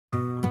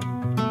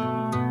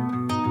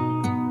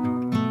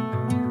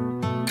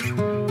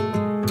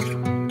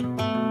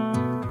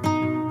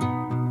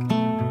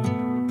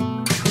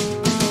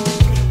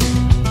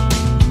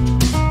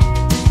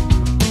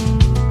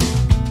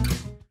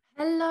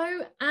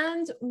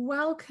and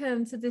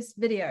welcome to this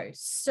video.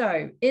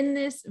 So in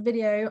this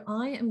video,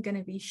 I am going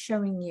to be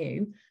showing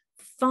you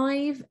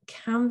 5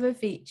 Canva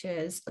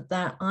features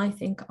that I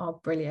think are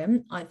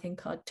brilliant, I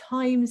think are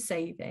time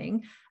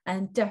saving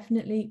and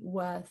definitely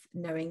worth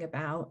knowing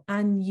about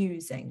and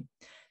using.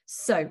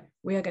 So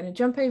we are going to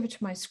jump over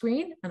to my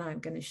screen and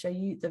I'm going to show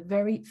you the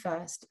very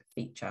first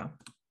feature.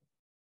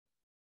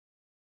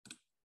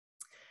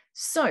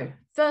 So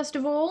first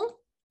of all,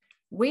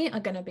 we are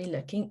going to be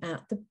looking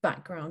at the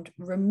background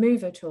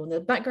remover tool. The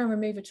background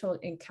remover tool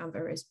in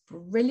Canva is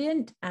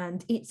brilliant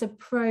and it's a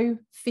pro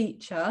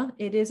feature.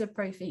 It is a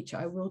pro feature,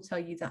 I will tell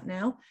you that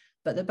now,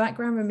 but the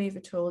background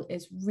remover tool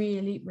is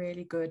really,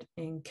 really good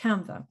in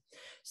Canva.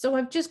 So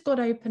I've just got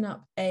to open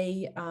up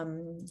a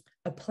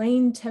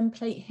plain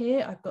template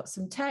here. I've got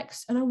some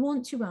text and I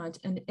want to add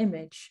an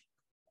image.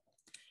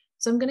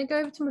 So I'm going to go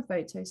over to my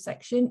photos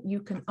section. You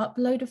can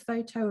upload a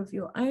photo of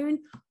your own,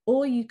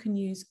 or you can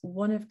use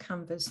one of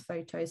Canva's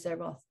photos.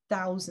 There are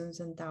thousands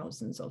and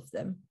thousands of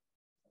them.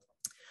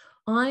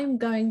 I'm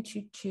going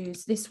to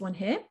choose this one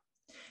here.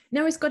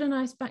 Now it's got a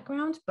nice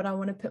background, but I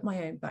want to put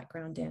my own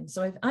background in.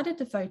 So I've added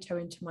the photo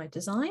into my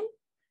design.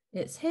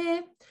 It's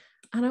here,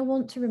 and I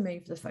want to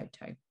remove the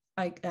photo,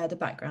 the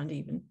background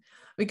even.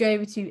 We go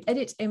over to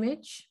Edit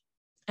Image.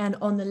 And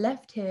on the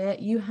left here,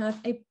 you have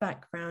a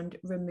background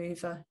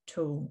remover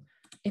tool.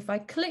 If I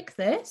click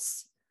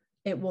this,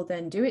 it will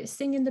then do its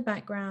thing in the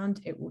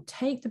background. It will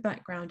take the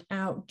background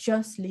out,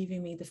 just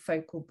leaving me the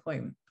focal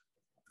point.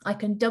 I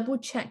can double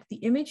check the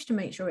image to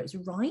make sure it's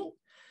right,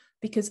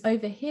 because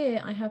over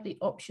here, I have the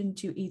option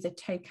to either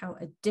take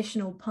out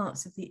additional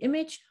parts of the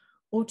image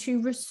or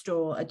to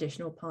restore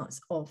additional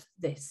parts of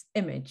this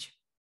image.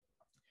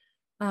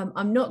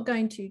 I'm not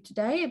going to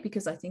today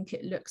because I think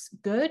it looks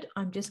good.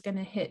 I'm just going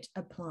to hit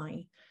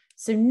apply.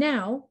 So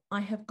now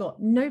I have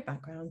got no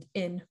background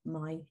in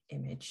my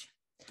image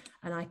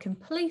and I can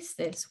place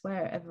this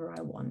wherever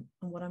I want.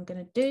 And what I'm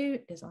going to do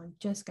is I'm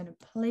just going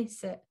to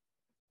place it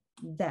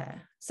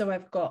there. So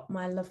I've got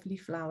my lovely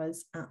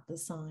flowers at the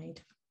side.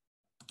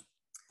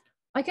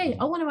 Okay,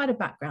 I want to add a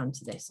background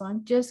to this. So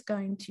I'm just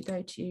going to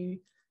go to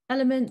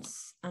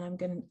Elements and I'm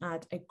going to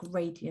add a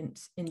gradient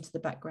into the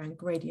background.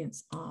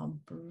 Gradients are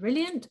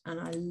brilliant and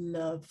I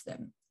love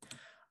them.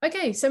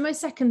 Okay, so my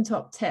second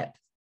top tip.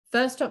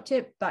 First top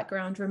tip,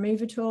 background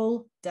remover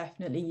tool,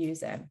 definitely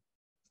use it.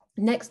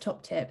 Next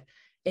top tip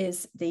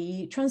is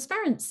the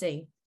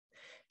transparency.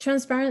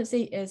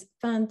 Transparency is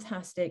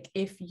fantastic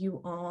if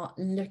you are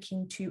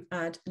looking to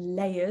add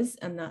layers,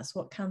 and that's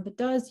what Canva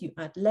does. You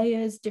add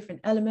layers, different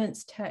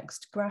elements,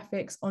 text,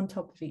 graphics on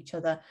top of each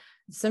other.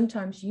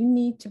 Sometimes you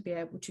need to be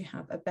able to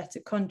have a better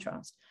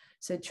contrast.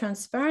 So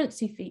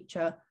transparency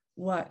feature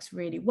works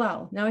really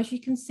well. Now, as you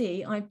can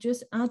see, I've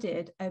just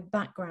added a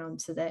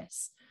background to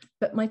this,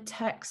 but my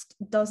text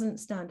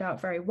doesn't stand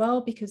out very well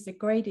because the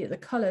gradient, the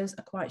colors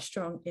are quite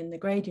strong in the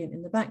gradient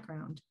in the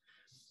background.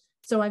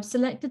 So I've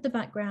selected the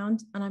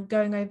background and I'm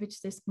going over to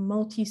this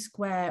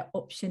multi-square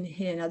option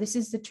here. Now this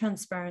is the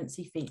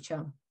transparency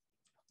feature.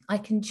 I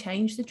can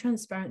change the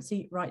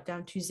transparency right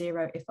down to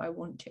 0 if I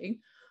want to,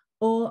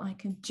 or I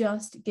can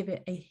just give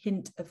it a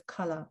hint of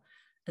color.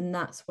 And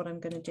that's what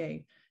I'm going to do.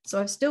 So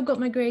I've still got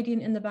my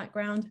gradient in the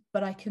background,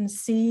 but I can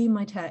see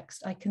my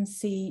text. I can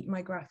see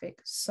my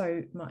graphic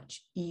so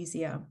much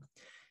easier.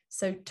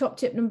 So top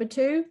tip number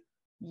 2,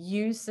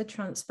 use the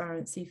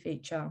transparency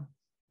feature.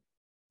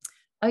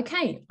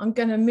 Okay, I'm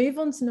going to move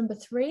on to number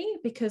 3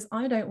 because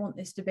I don't want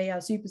this to be a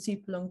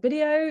super long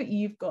video.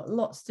 You've got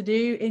lots to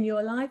do in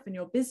your life and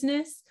your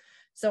business.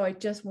 So I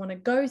just want to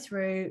go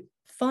through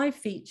 5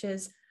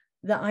 features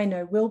that I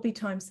know will be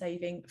time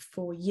saving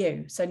for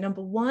you. So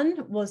number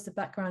 1 was the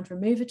background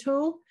remover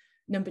tool.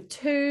 Number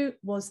 2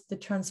 was the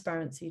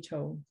transparency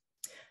tool.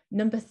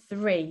 Number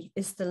 3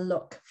 is the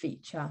lock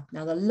feature.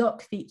 Now the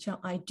lock feature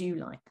I do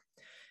like.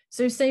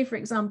 So say for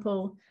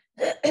example,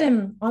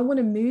 I want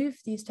to move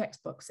these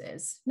text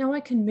boxes. Now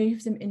I can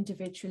move them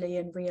individually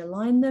and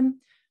realign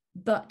them,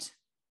 but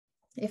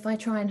if I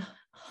try and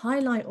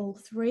highlight all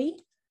 3,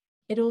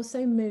 it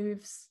also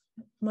moves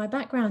my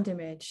background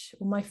image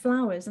or my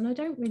flowers, and I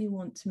don't really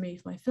want to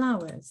move my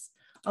flowers.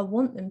 I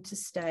want them to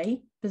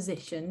stay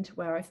positioned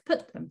where I've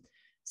put them.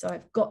 So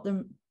I've got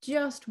them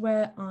just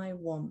where I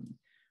want.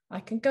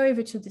 I can go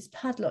over to this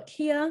padlock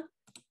here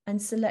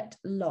and select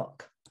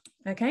lock.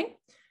 Okay.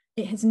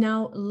 It has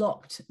now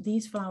locked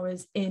these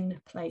flowers in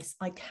place.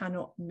 I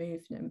cannot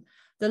move them.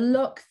 The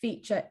lock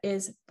feature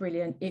is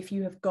brilliant if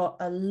you have got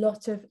a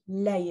lot of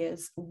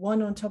layers,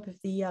 one on top of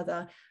the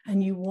other,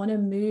 and you want to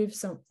move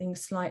something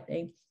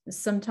slightly.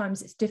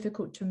 Sometimes it's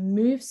difficult to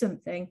move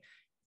something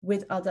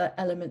with other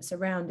elements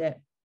around it.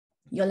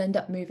 You'll end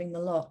up moving the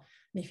lot.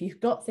 And if you've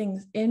got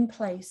things in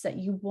place that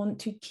you want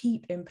to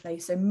keep in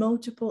place, so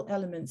multiple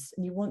elements,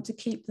 and you want to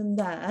keep them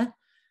there,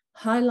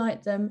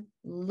 highlight them,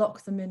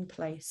 lock them in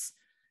place.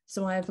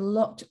 So I have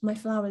locked my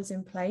flowers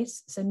in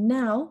place. So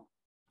now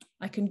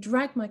I can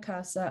drag my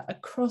cursor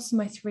across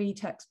my 3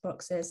 text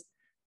boxes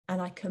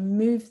and I can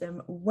move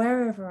them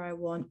wherever I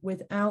want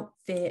without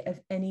fear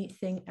of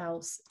anything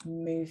else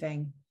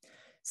moving.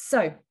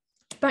 So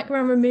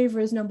background remover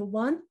is number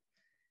 1.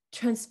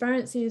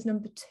 Transparency is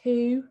number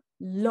 2.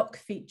 Lock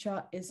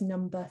feature is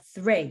number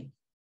 3.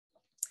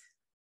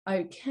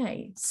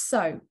 Okay,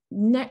 so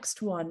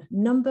next one,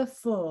 number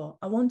 4.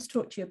 I want to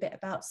talk to you a bit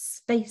about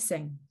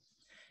spacing.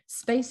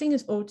 Spacing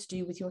is all to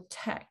do with your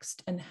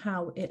text and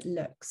how it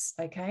looks,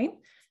 okay?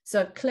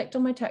 So I've clicked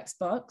on my text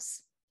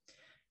box.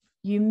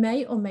 You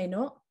may or may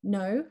not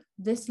know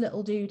this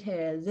little dude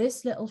here,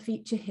 this little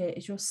feature here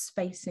is your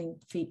spacing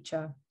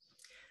feature.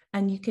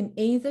 And you can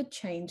either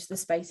change the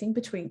spacing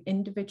between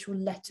individual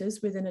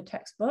letters within a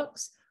text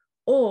box,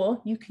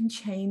 or you can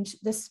change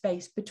the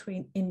space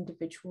between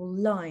individual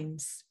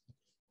lines.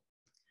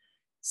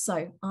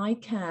 So I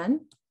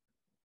can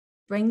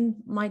bring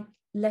my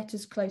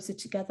letters closer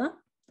together,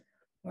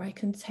 or I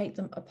can take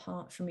them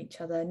apart from each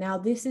other. Now,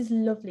 this is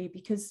lovely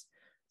because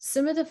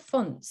some of the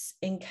fonts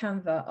in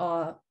Canva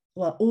are,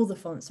 well, all the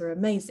fonts are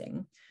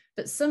amazing,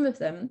 but some of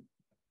them,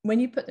 when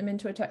you put them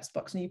into a text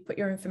box and you put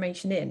your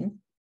information in,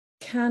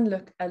 can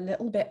look a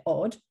little bit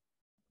odd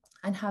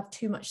and have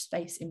too much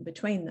space in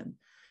between them.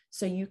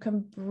 So you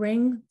can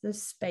bring the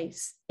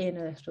space in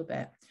a little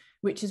bit,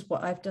 which is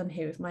what I've done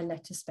here with my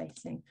letter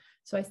spacing.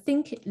 So I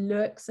think it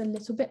looks a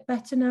little bit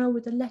better now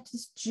with the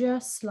letters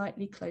just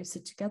slightly closer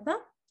together.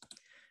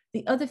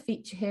 The other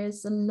feature here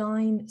is the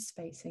line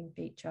spacing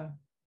feature.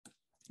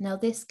 Now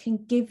this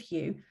can give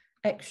you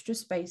extra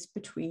space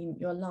between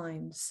your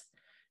lines.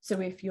 So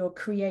if you're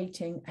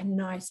creating a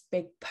nice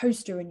big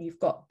poster and you've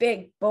got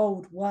big,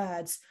 bold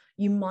words,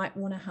 you might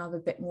want to have a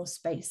bit more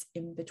space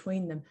in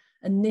between them.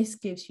 And this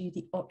gives you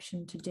the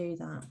option to do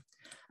that.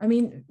 I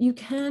mean, you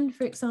can,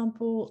 for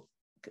example,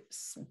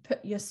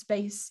 put your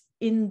space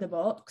in the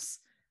box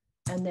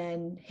and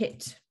then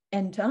hit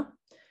enter,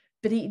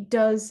 but it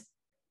does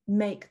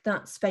make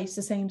that space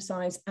the same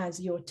size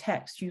as your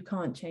text. You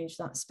can't change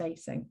that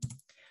spacing.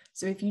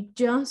 So if you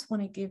just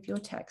want to give your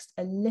text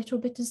a little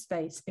bit of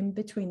space in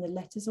between the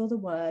letters or the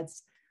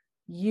words,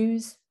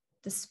 use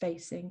the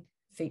spacing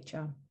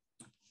feature.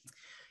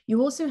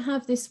 You also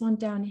have this one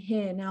down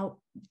here. Now,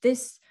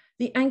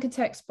 the anchor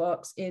text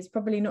box is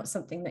probably not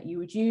something that you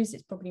would use.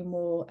 It's probably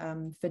more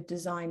for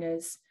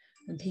designers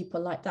and people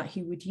like that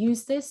who would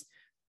use this,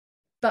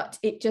 but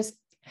it just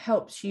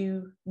helps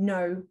you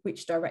know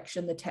which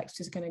direction the text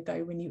is going to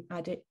go when you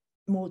add it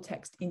more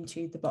text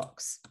into the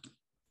box.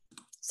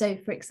 So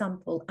for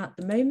example, at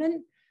the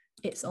moment,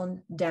 it's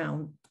on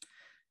down.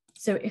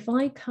 So if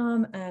I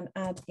come and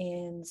add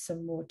in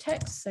some more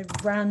text, so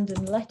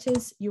random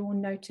letters, you will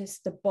notice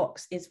the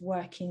box is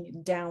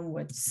working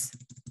downwards.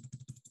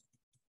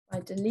 I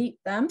delete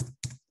them,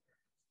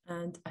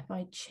 and if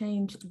I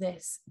change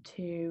this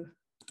to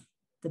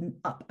the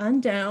up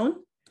and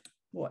down,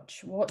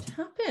 watch what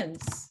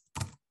happens.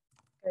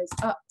 It goes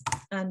up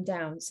and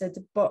down, so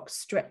the box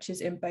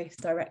stretches in both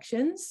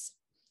directions.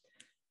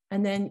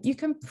 And then you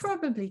can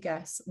probably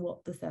guess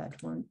what the third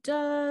one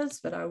does,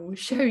 but I will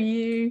show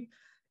you.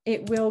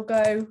 It will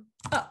go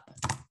up.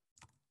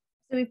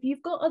 So if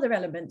you've got other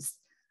elements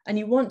and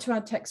you want to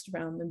add text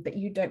around them, but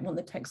you don't want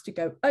the text to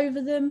go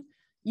over them,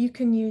 you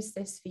can use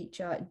this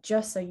feature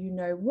just so you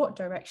know what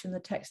direction the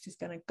text is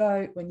going to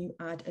go when you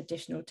add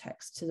additional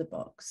text to the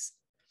box.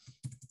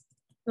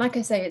 Like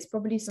I say, it's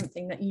probably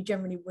something that you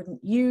generally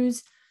wouldn't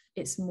use.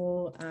 It's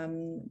more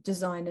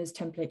designers,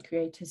 template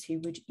creators who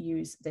would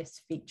use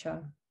this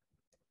feature.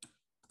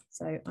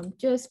 So I'm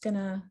just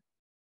gonna,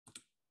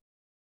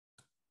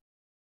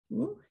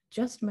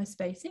 just my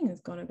spacing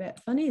has gone a bit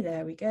funny.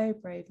 There we go,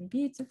 brave and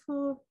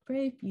beautiful,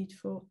 brave,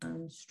 beautiful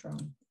and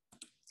strong.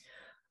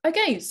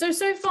 Okay, so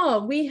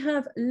far we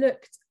have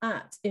looked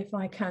at, if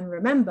I can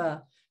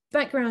remember,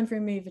 background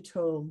remover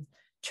tool,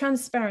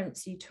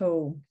 transparency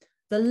tool,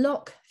 the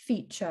lock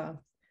feature,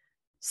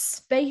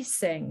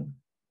 spacing.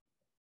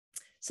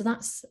 So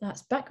that's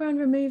background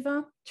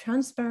remover,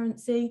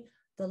 transparency,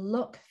 the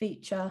lock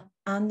feature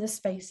and the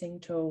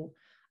spacing tool.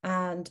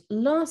 And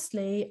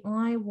lastly,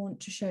 I want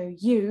to show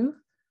you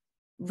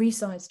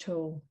Resize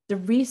Tool. The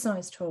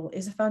Resize Tool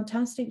is a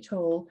fantastic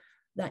tool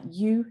that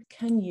you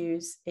can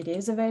use. It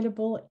is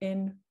available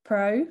in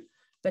Pro,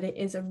 but it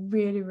is a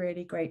really,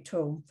 really great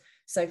tool.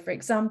 So for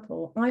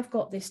example, I've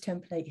got this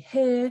template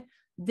here.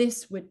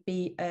 This would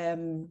be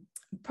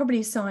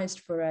probably sized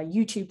for a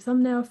YouTube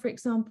thumbnail, for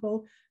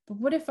example. But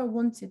what if I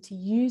wanted to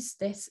use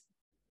this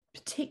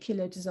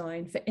particular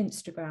design for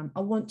Instagram?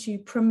 I want to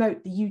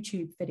promote the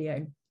YouTube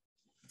video.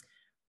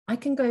 I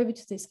can go over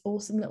to this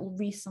awesome little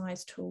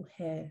Resize tool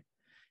here.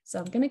 So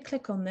I'm going to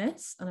click on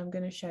this and I'm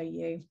going to show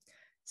you.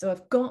 So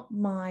I've got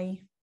my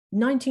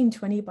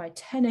 1920 by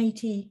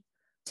 1080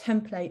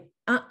 template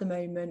at the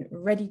moment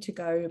ready to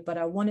go, but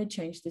I want to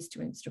change this to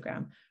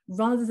Instagram.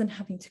 Rather than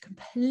having to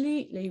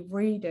completely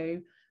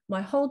redo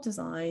my whole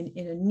design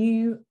in a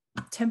new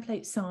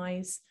template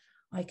size,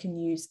 I can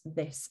use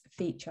this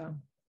feature.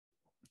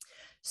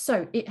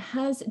 So it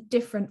has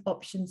different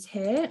options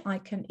here. I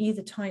can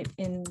either type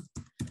in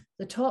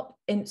the top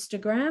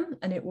Instagram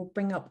and it will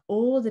bring up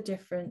all the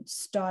different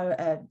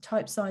style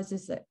type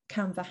sizes that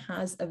Canva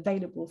has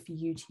available for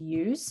you to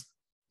use.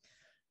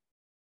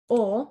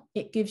 or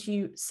it gives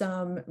you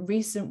some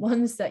recent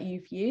ones that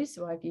you've used.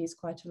 So I've used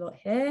quite a lot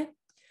here.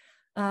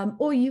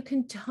 Or you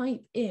can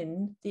type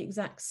in the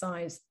exact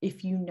size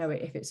if you know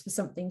it. If it's for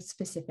something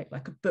specific,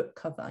 like a book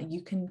cover,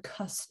 you can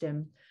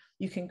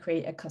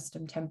create a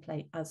custom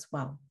template as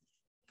well.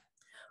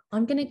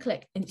 I'm going to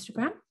click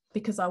Instagram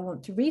because I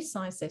want to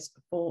resize this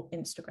for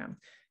Instagram.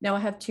 Now I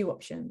have two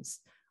options.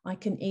 I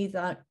can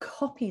either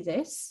copy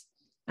this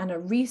and I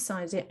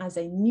resize it as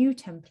a new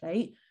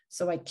template.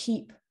 So I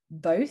keep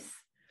both.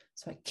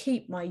 So I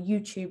keep my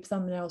YouTube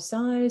thumbnail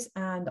size,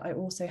 and I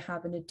also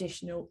have an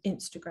additional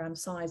Instagram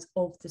size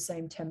of the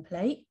same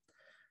template.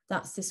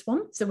 That's this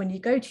one. So when you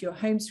go to your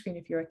home screen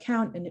of your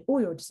account and all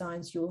your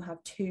designs, you'll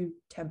have two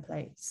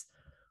templates.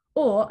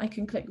 Or I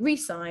can click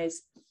resize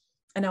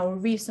and I will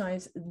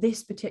resize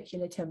this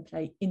particular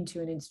template into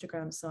an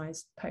Instagram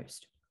size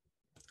post.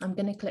 I'm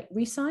going to click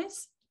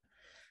resize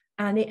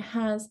and it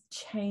has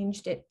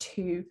changed it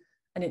to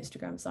an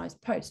Instagram size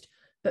post.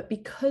 But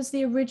because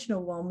the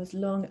original one was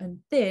long and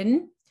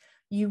thin,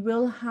 you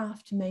will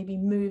have to maybe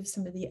move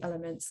some of the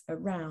elements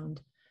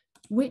around,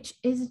 which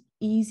is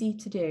easy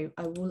to do.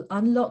 I will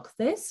unlock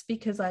this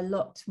because I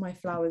locked my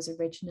flowers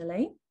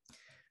originally,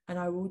 and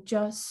I will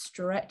just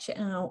stretch it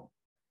out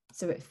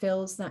so it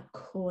fills that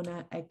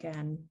corner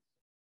again.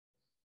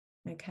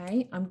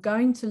 Okay, I'm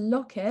going to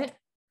lock it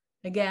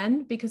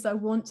again because I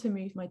want to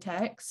move my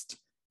text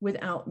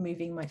without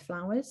moving my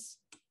flowers.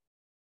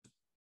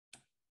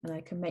 And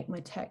I can make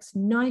my text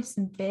nice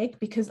and big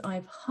because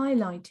I've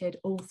highlighted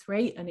all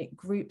three and it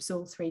groups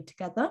all three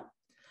together.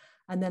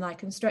 And then I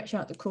can stretch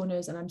out the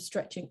corners, and I'm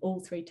stretching all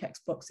three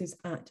text boxes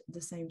at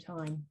the same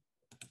time.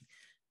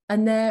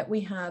 And there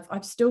we have,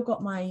 I've still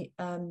got my,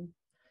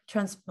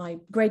 my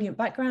gradient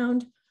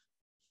background.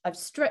 I've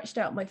stretched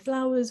out my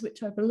flowers,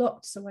 which I've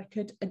locked so I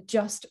could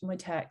adjust my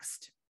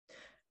text.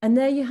 And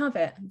there you have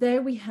it.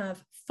 There we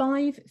have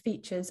 5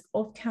 features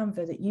of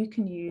Canva that you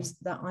can use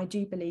that I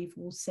do believe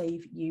will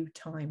save you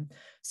time.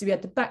 So we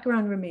had the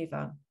background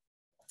remover,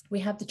 we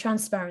have the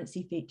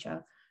transparency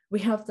feature, we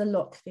have the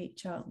lock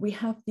feature, we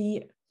have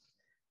the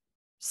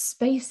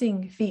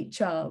spacing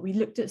feature. We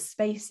looked at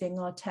spacing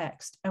our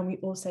text, and we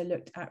also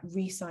looked at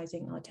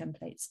resizing our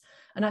templates.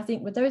 And I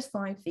think with those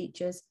 5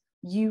 features,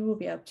 you will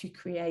be able to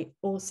create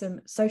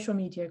awesome social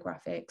media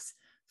graphics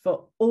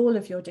for all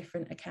of your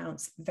different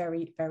accounts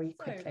very, very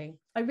quickly.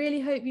 I really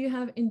hope you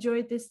have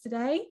enjoyed this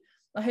today.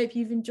 I hope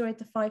you've enjoyed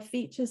the 5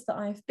 features that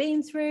I've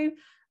been through.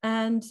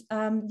 And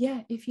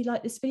yeah, if you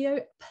like this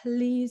video,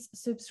 please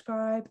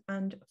subscribe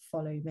and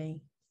follow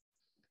me.